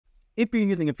if you're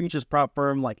using a futures prop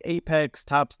firm like Apex,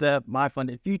 Topstep,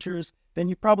 Funded Futures, then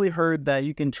you've probably heard that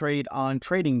you can trade on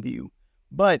Tradingview.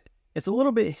 But it's a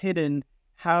little bit hidden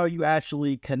how you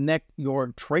actually connect your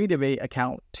Tradovate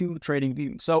account to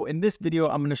Tradingview. So in this video,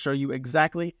 I'm going to show you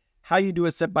exactly how you do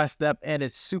it step by step, and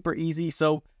it's super easy.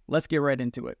 So let's get right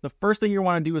into it. The first thing you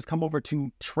want to do is come over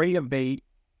to Tradovate,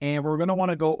 and we're going to want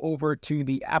to go over to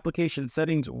the application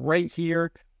settings right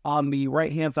here on the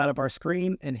right-hand side of our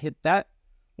screen and hit that.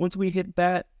 Once we hit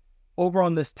that, over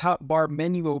on this top bar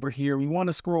menu over here, we want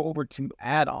to scroll over to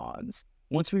add-ons.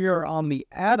 Once we are on the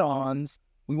add-ons,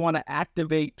 we want to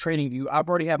activate Tradingview. I've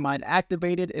already have mine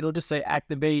activated. It'll just say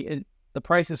activate, and the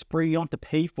price is free. You don't have to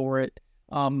pay for it.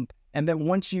 And then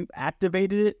once you've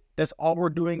activated it, that's all we're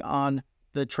doing on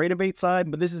the Tradovate side.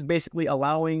 But this is basically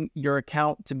allowing your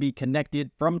account to be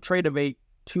connected from Tradovate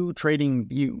to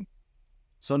Tradingview.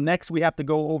 So next we have to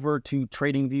go over to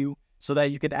Tradingview so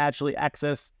that you can actually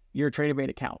access your Tradovate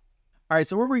account. All right,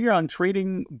 so we're over here on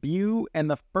Tradingview, and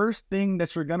the first thing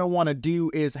that you're gonna wanna do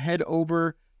is head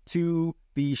over to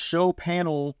the show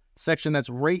panel section that's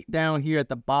right down here at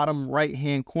the bottom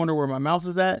right-hand corner where my mouse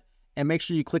is at, and make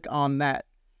sure you click on that.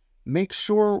 Make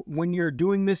sure when you're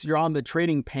doing this, you're on the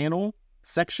trading panel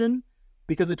section,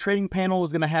 because the trading panel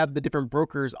is gonna have the different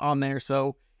brokers on there.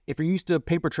 So if you're used to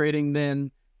paper trading,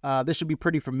 then this should be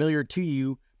pretty familiar to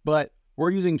you, but we're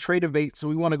using Tradovate, so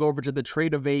we want to go over to the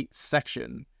Tradovate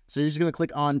section. So you're just going to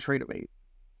click on Tradovate.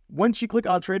 Once you click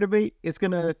on Tradovate, it's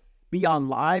going to be on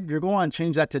live. You're going to want to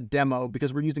change that to demo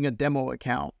because we're using a demo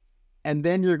account. And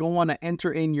then you're going to want to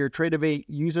enter in your Tradovate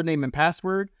username and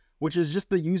password, which is just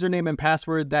the username and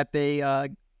password that they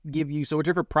give you. So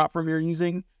whichever prop firm you're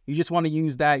using, you just want to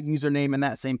use that username and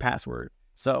that same password.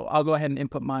 So I'll go ahead and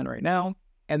input mine right now.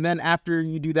 And then after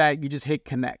you do that, you just hit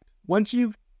connect. Once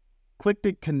you've clicked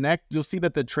it connect, you'll see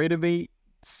that the Tradovate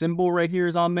symbol right here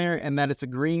is on there and that it's a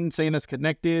green saying it's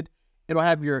connected. It'll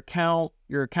have your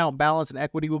account balance and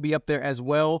equity will be up there as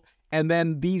well. And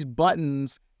then these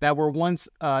buttons that were once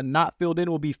not filled in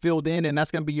will be filled in, and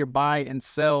that's going to be your buy and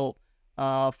sell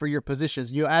for your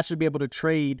positions. You'll actually be able to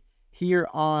trade here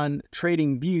on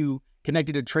Tradingview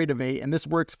connected to Tradovate, and this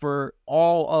works for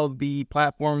all of the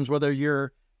platforms, whether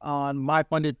you're on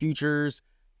Funded Futures,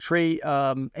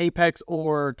 Apex,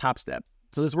 or Topstep.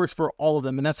 So this works for all of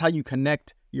them, and that's how you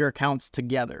connect your accounts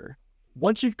together.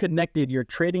 Once you've connected your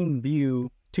Tradingview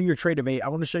to your Tradovate, I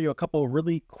want to show you a couple of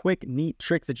really quick, neat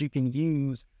tricks that you can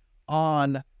use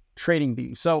on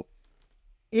Tradingview. So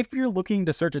if you're looking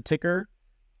to search a ticker,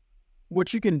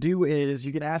 what you can do is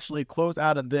you can actually close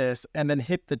out of this and then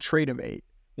hit the Tradovate.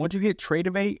 Once you hit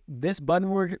Tradovate, this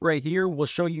button right here will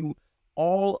show you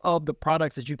all of the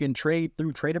products that you can trade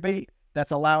through Tradovate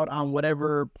that's allowed on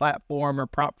whatever platform or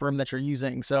prop firm that you're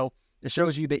using. So it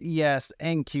shows you the ES,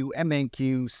 NQ,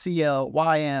 MNQ, CL,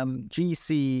 YM,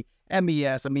 GC,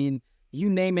 MES. I mean, you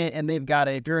name it and they've got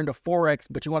it. If you're into Forex,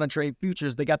 but you want to trade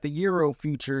futures, they got the Euro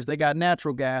futures, they got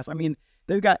natural gas. I mean,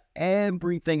 they've got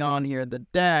everything on here, the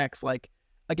DAX, like,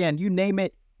 again, you name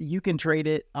it, you can trade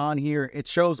it on here. It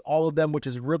shows all of them, which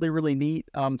is really, really neat.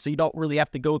 So you don't really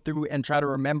have to go through and try to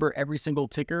remember every single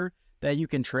ticker that you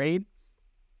can trade.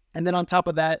 And then on top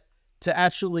of that, to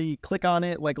actually click on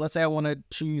it, like let's say I want to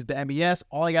choose the MES,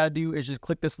 all I got to do is just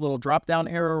click this little drop down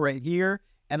arrow right here.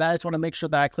 And I just want to make sure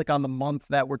that I click on the month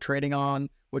that we're trading on,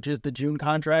 which is the June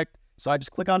contract. So I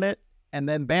just click on it and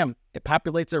then bam, it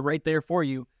populates it right there for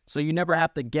you. So you never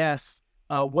have to guess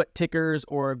what tickers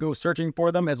or go searching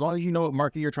for them. As long as you know what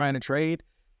market you're trying to trade,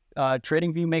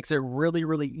 Tradingview makes it really,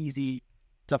 really easy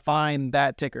to find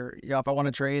that ticker. You know, if I want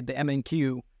to trade the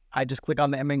MNQ, I just click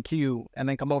on the MNQ and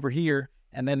then come over here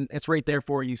and then it's right there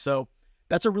for you. So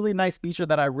that's a really nice feature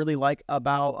that I really like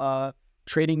about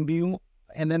Tradingview.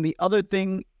 And then the other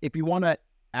thing, if you want to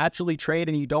actually trade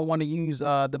and you don't want to use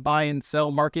the buy and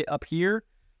sell market up here,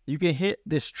 you can hit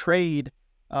this trade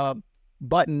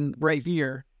button right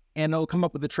here and it'll come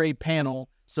up with the trade panel.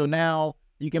 So now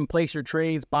you can place your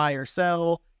trades, buy or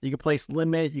sell. You can place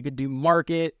limit. You could do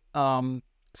market,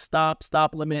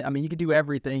 stop limit. I mean, you can do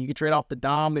everything. You can trade off the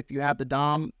DOM if you have the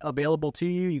DOM available to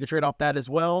you. You can trade off that as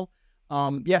well.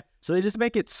 Yeah, so they just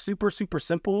make it super, super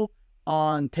simple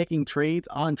on taking trades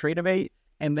on Tradovate.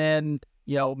 And then,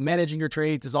 you know, managing your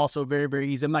trades is also very,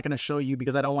 very easy. I'm not going to show you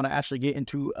because I don't want to actually get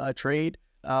into a trade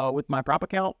with my prop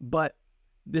account, but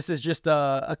this is just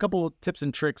a couple of tips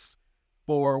and tricks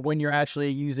for when you're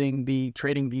actually using the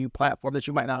Tradingview platform that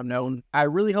you might not have known. I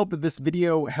really hope that this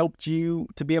video helped you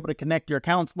to be able to connect your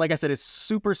accounts. Like I said, it's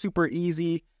super, super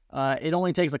easy. It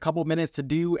only takes a couple minutes to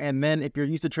do. And then if you're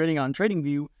used to trading on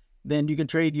Tradingview, then you can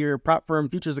trade your prop firm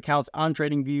futures accounts on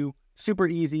Tradingview. Super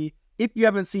easy. If you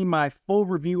haven't seen my full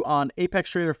review on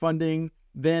Apex Trader funding,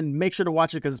 then make sure to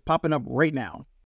watch it because it's popping up right now.